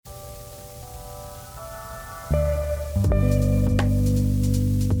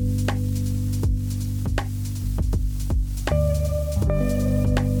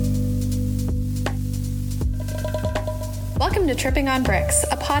Welcome to Tripping on Bricks,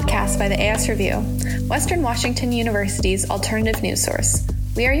 a podcast by the AS Review, Western Washington University's alternative news source.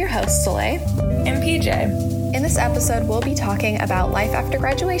 We are your hosts, Soleil and PJ. In this episode, we'll be talking about life after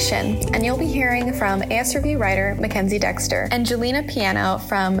graduation, and you'll be hearing from AS Review writer Mackenzie Dexter and Jelena Piano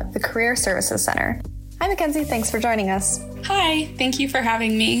from the Career Services Center. Hi, Mackenzie. Thanks for joining us. Hi. Thank you for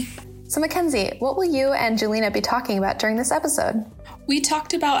having me. So, Mackenzie, what will you and Jelena be talking about during this episode? We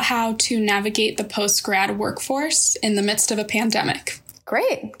talked about how to navigate the post-grad workforce in the midst of a pandemic.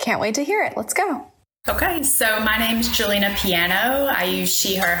 Great. Can't wait to hear it. Let's go. Okay, so my name's Jelena Piano. I use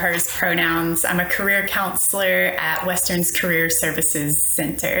she, her, hers pronouns. I'm a career counselor at Western's Career Services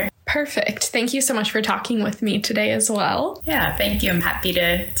Center. Perfect. Thank you so much for talking with me today as well. Yeah, thank you. I'm happy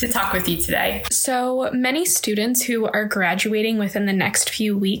to talk with you today. So many students who are graduating within the next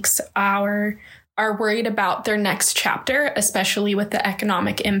few weeks are worried about their next chapter, especially with the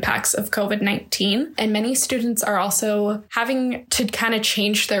economic impacts of COVID-19. And many students are also having to kind of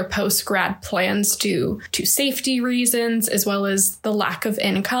change their post-grad plans due to safety reasons, as well as the lack of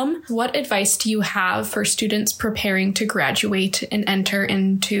income. What advice do you have for students preparing to graduate and enter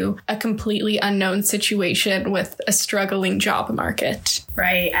into a completely unknown situation with a struggling job market?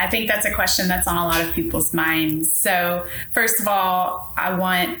 Right. I think that's a question that's on a lot of people's minds. So first of all, I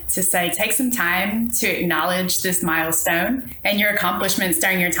want to say take some time to acknowledge this milestone and your accomplishments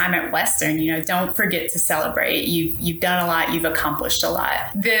during your time at Western. Don't forget to celebrate. You've done a lot. You've accomplished a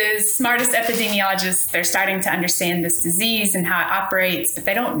lot. The smartest epidemiologists, they're starting to understand this disease and how it operates, but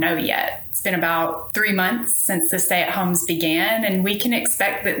they don't know yet. It's been about 3 months since the stay-at-homes began, and we can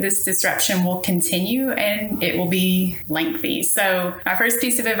expect that this disruption will continue and it will be lengthy. So my first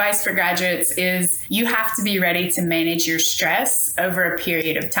piece of advice for graduates is you have to be ready to manage your stress over a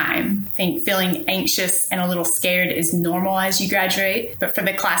period of time. I think feeling anxious and a little scared is normal as you graduate, but for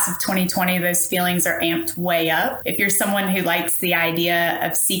the class of 2020, those feelings are amped way up. If you're someone who likes the idea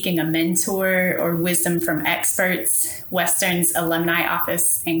of seeking a mentor or wisdom from experts, Western's Alumni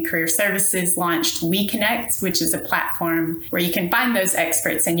Office and Career Services launched WeConnect, which is a platform where you can find those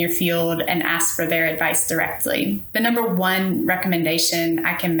experts in your field and ask for their advice directly. The number one recommendation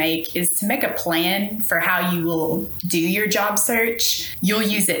I can make is to make a plan for how you will do your job search. You'll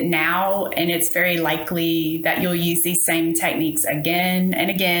use it now, and it's very likely that you'll use these same techniques again and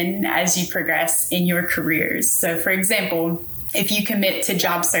again as you progress in your careers. So, for example, if you commit to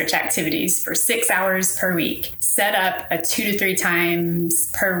job search activities for 6 hours per week, set up a 2 to 3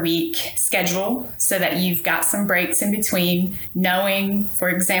 times per week schedule so that you've got some breaks in between, knowing, for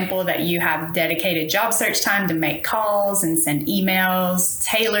example, that you have dedicated job search time to make calls and send emails,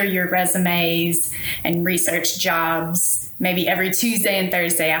 tailor your resumes, and research jobs maybe every Tuesday and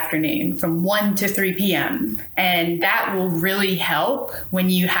Thursday afternoon from 1 to 3 p.m. And that will really help when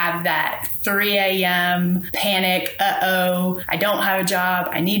you have that 3 a.m. panic, I don't have a job,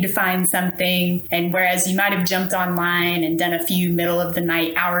 I need to find something. And whereas you might have jumped online and done a few middle of the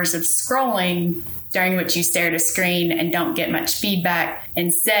night hours of scrolling, during which you stare at a screen and don't get much feedback.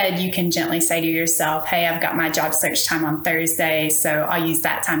 Instead, you can gently say to yourself, hey, I've got my job search time on Thursday, so I'll use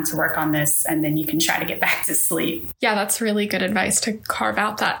that time to work on this, and then you can try to get back to sleep. Yeah, that's really good advice to carve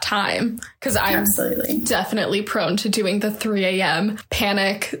out that time, because I'm definitely prone to doing the 3 a.m.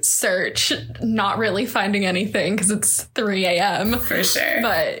 panic search, not really finding anything because it's 3 a.m. For sure.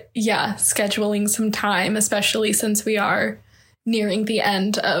 But yeah, scheduling some time, especially since we are nearing the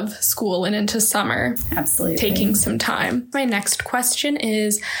end of school and into summer. Absolutely. Taking some time. My next question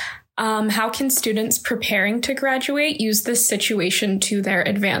is, how can students preparing to graduate use this situation to their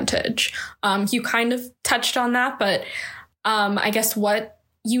advantage? You kind of touched on that, but I guess what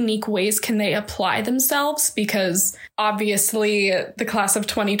unique ways can they apply themselves? Because obviously the class of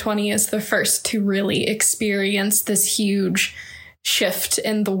 2020 is the first to really experience this huge shift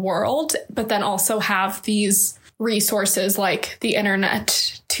in the world, but then also have these resources like the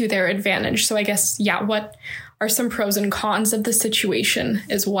internet to their advantage. So I guess, what are some pros and cons of the situation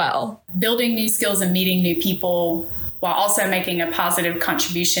as well? Building new skills and meeting new people while also making a positive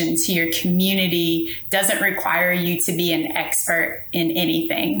contribution to your community doesn't require you to be an expert in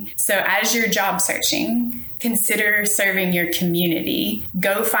anything. So as you're job searching, consider serving your community.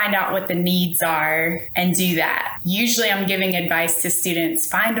 Go find out what the needs are and do that. Usually I'm giving advice to students,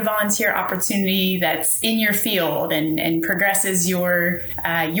 find a volunteer opportunity that's in your field and progresses your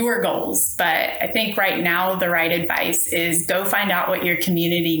goals. But I think right now the right advice is go find out what your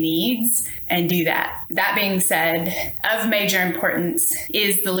community needs and do that. That being said, of major importance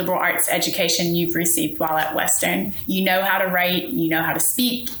is the liberal arts education you've received while at Western. You know how to write, you know how to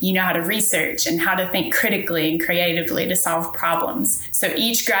speak, you know how to research, and how to think critically and creatively to solve problems. So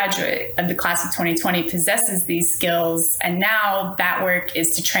each graduate of the class of 2020 possesses these skills, and now that work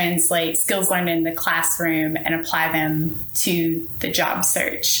is to translate skills learned in the classroom and apply them to the job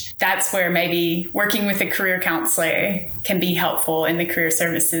search. That's where maybe working with a career counselor can be helpful in the career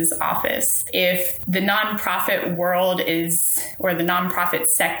services office. If the nonprofit world or the nonprofit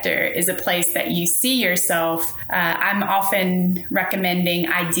sector is a place that you see yourself, I'm often recommending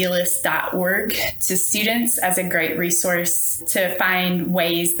idealist.org to students as a great resource to find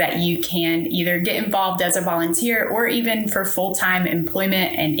ways that you can either get involved as a volunteer or even for full-time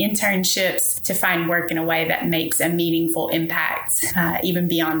employment and internships to find work in a way that makes a meaningful impact, even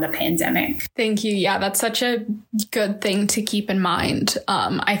beyond the pandemic. Thank you. Yeah, that's such a good thing to keep in mind.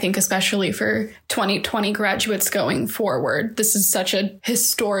 I think especially for 2020 graduates going forward, this is such a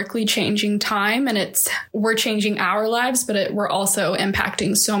historically changing time, and we're changing our lives, but we're also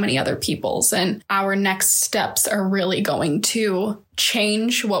impacting so many other people's, and our next steps are really going to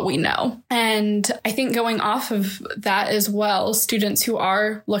change what we know. And I think going off of that as well, students who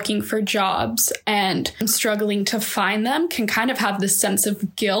are looking for jobs and struggling to find them can kind of have this sense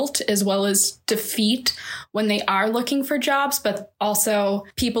of guilt as well as defeat when they are looking for jobs, but also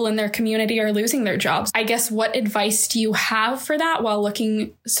people in their community are losing their jobs. I guess what advice do you have for that while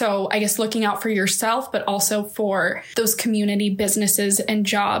looking out for yourself, but also for those community businesses and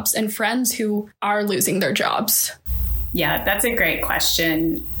jobs and friends who are losing their jobs? Yeah, that's a great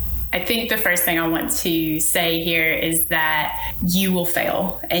question. I think the first thing I want to say here is that you will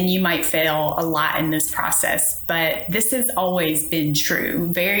fail, and you might fail a lot in this process, but this has always been true.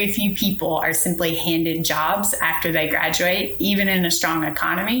 Very few people are simply handed jobs after they graduate, even in a strong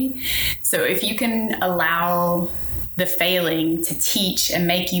economy. So if you can allow the failing to teach and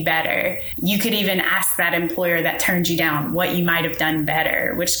make you better, you could even ask that employer that turned you down what you might have done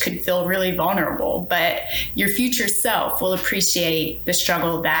better, which could feel really vulnerable, but your future self will appreciate the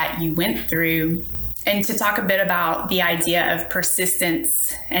struggle that you went through. And to talk a bit about the idea of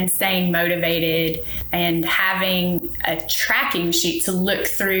persistence and staying motivated and having a tracking sheet to look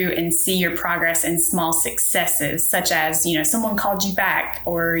through and see your progress and small successes, such as, someone called you back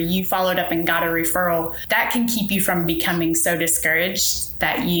or you followed up and got a referral, that can keep you from becoming so discouraged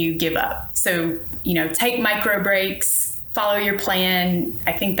that you give up. So, take micro breaks. Follow your plan.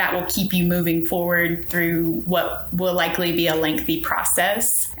 I think that will keep you moving forward through what will likely be a lengthy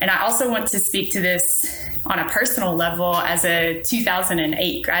process. And I also want to speak to this on a personal level as a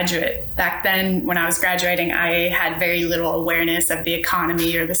 2008 graduate. Back then, when I was graduating, I had very little awareness of the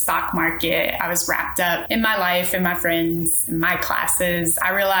economy or the stock market. I was wrapped up in my life and my friends, and my classes.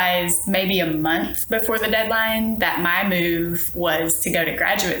 I realized maybe a month before the deadline that my move was to go to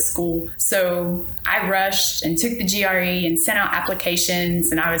graduate school. So I rushed and took the GRE and sent out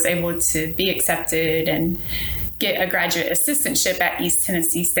applications, and I was able to be accepted and get a graduate assistantship at East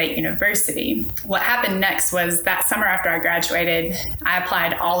Tennessee State University. What happened next was that summer after I graduated, I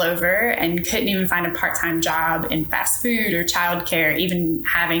applied all over and couldn't even find a part-time job in fast food or childcare, even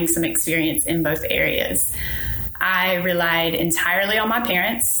having some experience in both areas. I relied entirely on my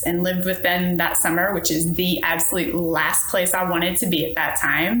parents and lived with them that summer, which is the absolute last place I wanted to be at that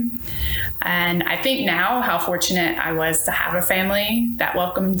time. And I think now how fortunate I was to have a family that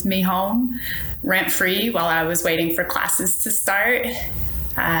welcomed me home rent-free while I was waiting for classes to start.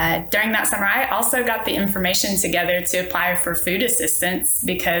 During that summer, I also got the information together to apply for food assistance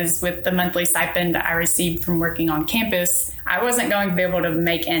because with the monthly stipend I received from working on campus, I wasn't going to be able to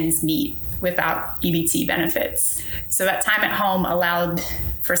make ends meet without EBT benefits. So that time at home allowed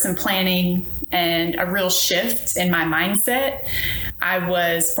for some planning and a real shift in my mindset. I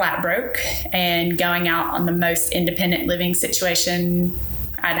was flat broke and going out on the most independent living situation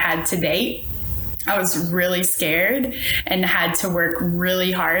I'd had to date. I was really scared and had to work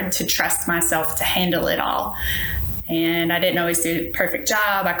really hard to trust myself to handle it all. And I didn't always do a perfect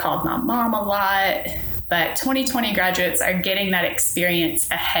job. I called my mom a lot. But 2020 graduates are getting that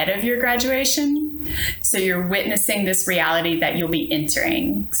experience ahead of your graduation. So you're witnessing this reality that you'll be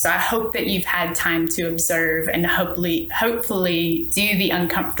entering. So I hope that you've had time to observe and hopefully do the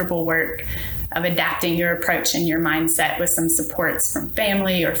uncomfortable work of adapting your approach and your mindset with some supports from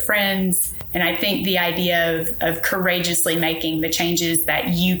family or friends. And I think the idea of courageously making the changes that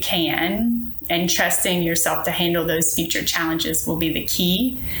you can and trusting yourself to handle those future challenges will be the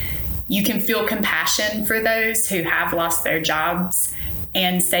key. You can feel compassion for those who have lost their jobs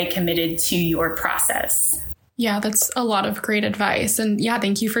and stay committed to your process. Yeah, that's a lot of great advice. And yeah,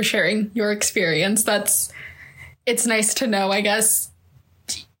 thank you for sharing your experience. It's nice to know, I guess.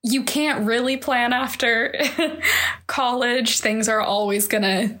 You can't really plan after college. Things are always going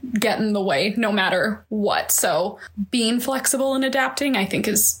to get in the way no matter what. So being flexible and adapting, I think,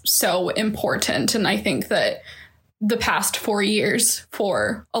 is so important. And I think that the past 4 years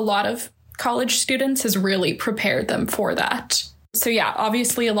for a lot of college students has really prepared them for that. So yeah,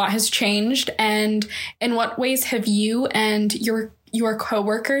 obviously a lot has changed. And in what ways have you and your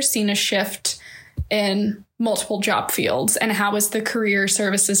coworkers seen a shift in multiple job fields, and how is the Career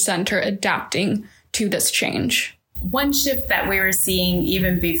Services Center adapting to this change? One shift that we were seeing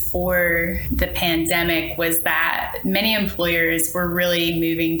even before the pandemic was that many employers were really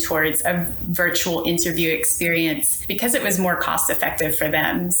moving towards a virtual interview experience because it was more cost effective for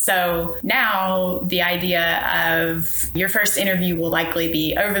them. So now the idea of your first interview will likely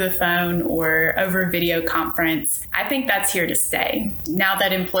be over the phone or over video conference, I think that's here to stay. Now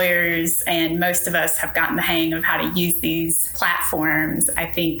that employers and most of us have gotten the hang of how to use these platforms, I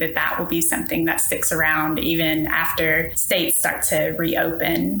think that will be something that sticks around even after states start to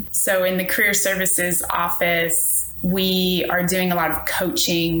reopen. So in the Career Services Office, we are doing a lot of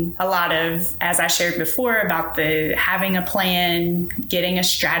coaching, a lot of, as I shared before, about having a plan, getting a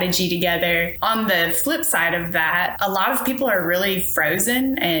strategy together. On the flip side of that, a lot of people are really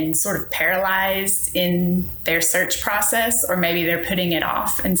frozen and sort of paralyzed in their search process, or maybe they're putting it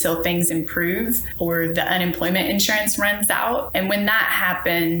off until things improve or the unemployment insurance runs out. And when that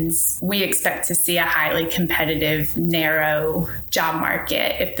happens, we expect to see a highly competitive, narrow job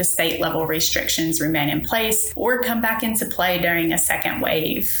market if the state level restrictions remain in place or come back into play during a second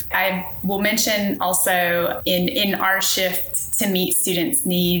wave. I will mention also in our shift to meet students'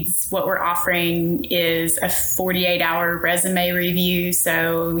 needs, what we're offering is a 48-hour resume review.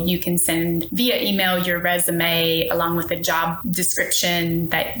 So you can send via email your resume along with a job description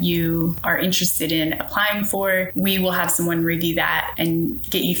that you are interested in applying for. We will have someone review that and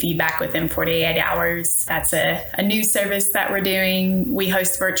get you feedback within 48 hours. That's a new service that we're doing. We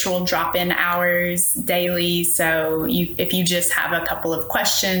host virtual drop-in hours daily. So if you just have a couple of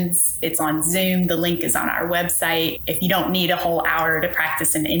questions, it's on Zoom. The link is on our website. If you don't need a whole hour to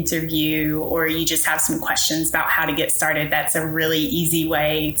practice an interview, or you just have some questions about how to get started, that's a really easy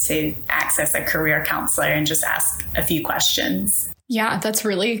way to access a career counselor and just ask a few questions. Yeah, that's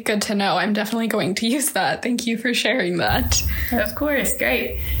really good to know. I'm definitely going to use that. Thank you for sharing that. Of course.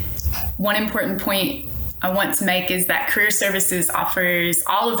 Great. One important point I want to make is that Career Services offers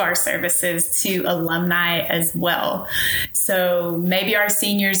all of our services to alumni as well. So maybe our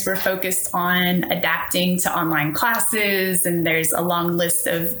seniors were focused on adapting to online classes, and there's a long list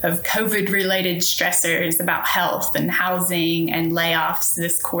of COVID-related stressors about health and housing and layoffs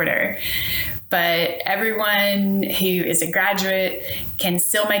this quarter. But everyone who is a graduate can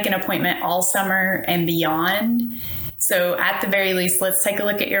still make an appointment all summer and beyond. So at the very least, let's take a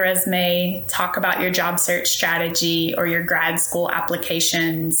look at your resume, talk about your job search strategy or your grad school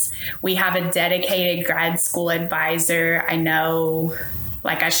applications. We have a dedicated grad school advisor. I know,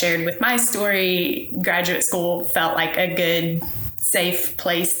 like I shared with my story, graduate school felt like a good, safe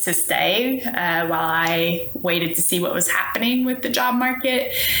place to stay while I waited to see what was happening with the job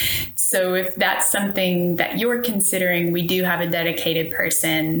market. So if that's something that you're considering, we do have a dedicated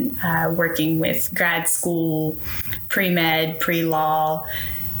person working with grad school, pre-med, pre-law,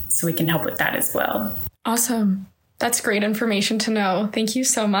 so we can help with that as well. Awesome. That's great information to know. Thank you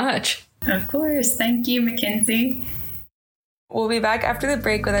so much. Of course. Thank you, Mackenzie. We'll be back after the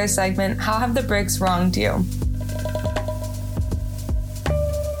break with our segment, How Have the Bricks Wronged You?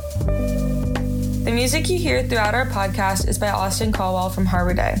 The music you hear throughout our podcast is by Austin Caldwell from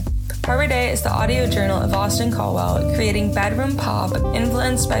Harbor Day. Harbor Day is the audio journal of Austin Caldwell, creating bedroom pop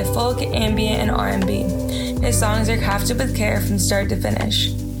influenced by folk, ambient, and R&B. His songs are crafted with care from start to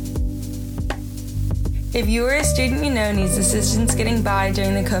finish. If you or a student you know needs assistance getting by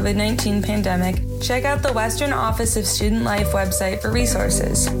during the COVID-19 pandemic, check out the Western Office of Student Life website for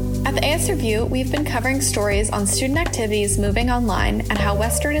resources. At the AS Review, we've been covering stories on student activities moving online and how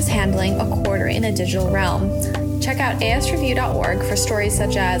Western is handling a quarter in a digital realm. Check out asreview.org for stories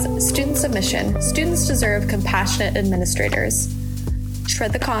such as Student Submission, Students Deserve Compassionate Administrators,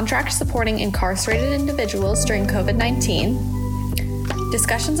 Shred the Contract Supporting Incarcerated Individuals During COVID-19,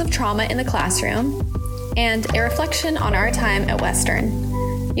 Discussions of Trauma in the Classroom, and a reflection on our time at Western.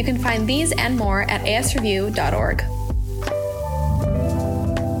 You can find these and more at asreview.org.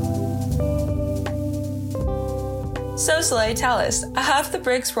 So Soleil, tell us, have the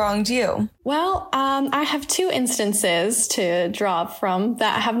bricks wronged you? Well, I have two instances to draw from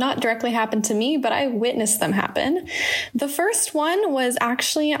that have not directly happened to me, but I witnessed them happen. The first one was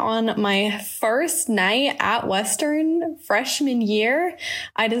actually on my first night at Western freshman year.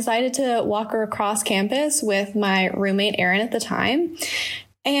 I decided to walk across campus with my roommate, Erin, at the time.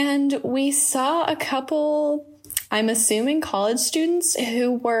 And we saw a couple, I'm assuming college students,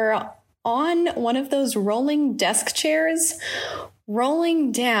 who were on one of those rolling desk chairs,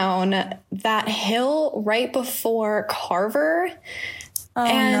 rolling down that hill right before Carver. Oh,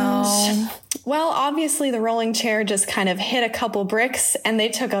 and no. Well, obviously the rolling chair just kind of hit a couple bricks and they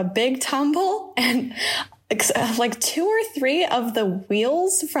took a big tumble, and like 2 or 3 of the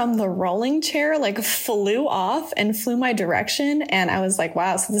wheels from the rolling chair like flew off and flew my direction. And I was like,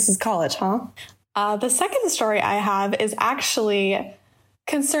 wow, so this is college, huh? The second story I have is actually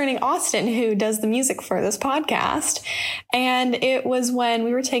concerning Austin, who does the music for this podcast. And it was when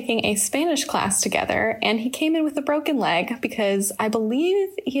we were taking a Spanish class together, and he came in with a broken leg because I believe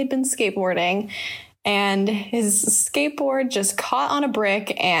he had been skateboarding and his skateboard just caught on a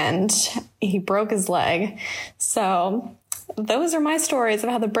brick and he broke his leg. So those are my stories of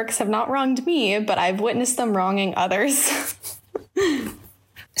how the bricks have not wronged me, but I've witnessed them wronging others.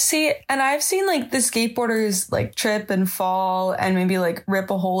 See, and I've seen like the skateboarders like trip and fall and maybe like rip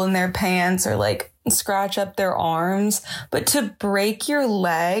a hole in their pants or like scratch up their arms. But to break your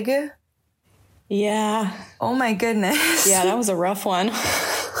leg? Yeah. Oh my goodness. Yeah, that was a rough one.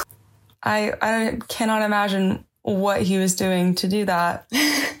 I cannot imagine what he was doing to do that.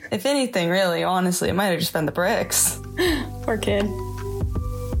 If anything, really, honestly, it might have just been the bricks. Poor kid.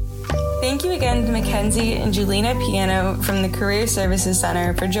 Thank you again to Mackenzie and Julina Piano from the Career Services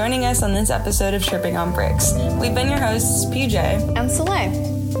Center for joining us on this episode of Tripping on Bricks. We've been your hosts, PJ and Soleil.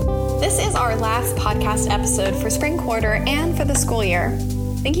 This is our last podcast episode for spring quarter and for the school year.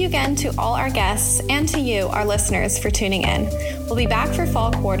 Thank you again to all our guests and to you, our listeners, for tuning in. We'll be back for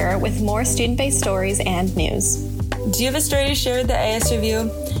fall quarter with more student-based stories and news. Do you have a story to share with the AS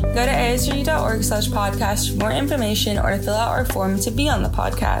Review? Go to asreview.org/podcast for more information or to fill out our form to be on the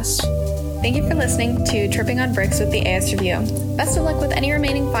podcast. Thank you for listening to Tripping on Bricks with the AS Review. Best of luck with any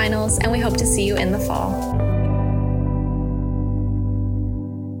remaining finals, and we hope to see you in the fall.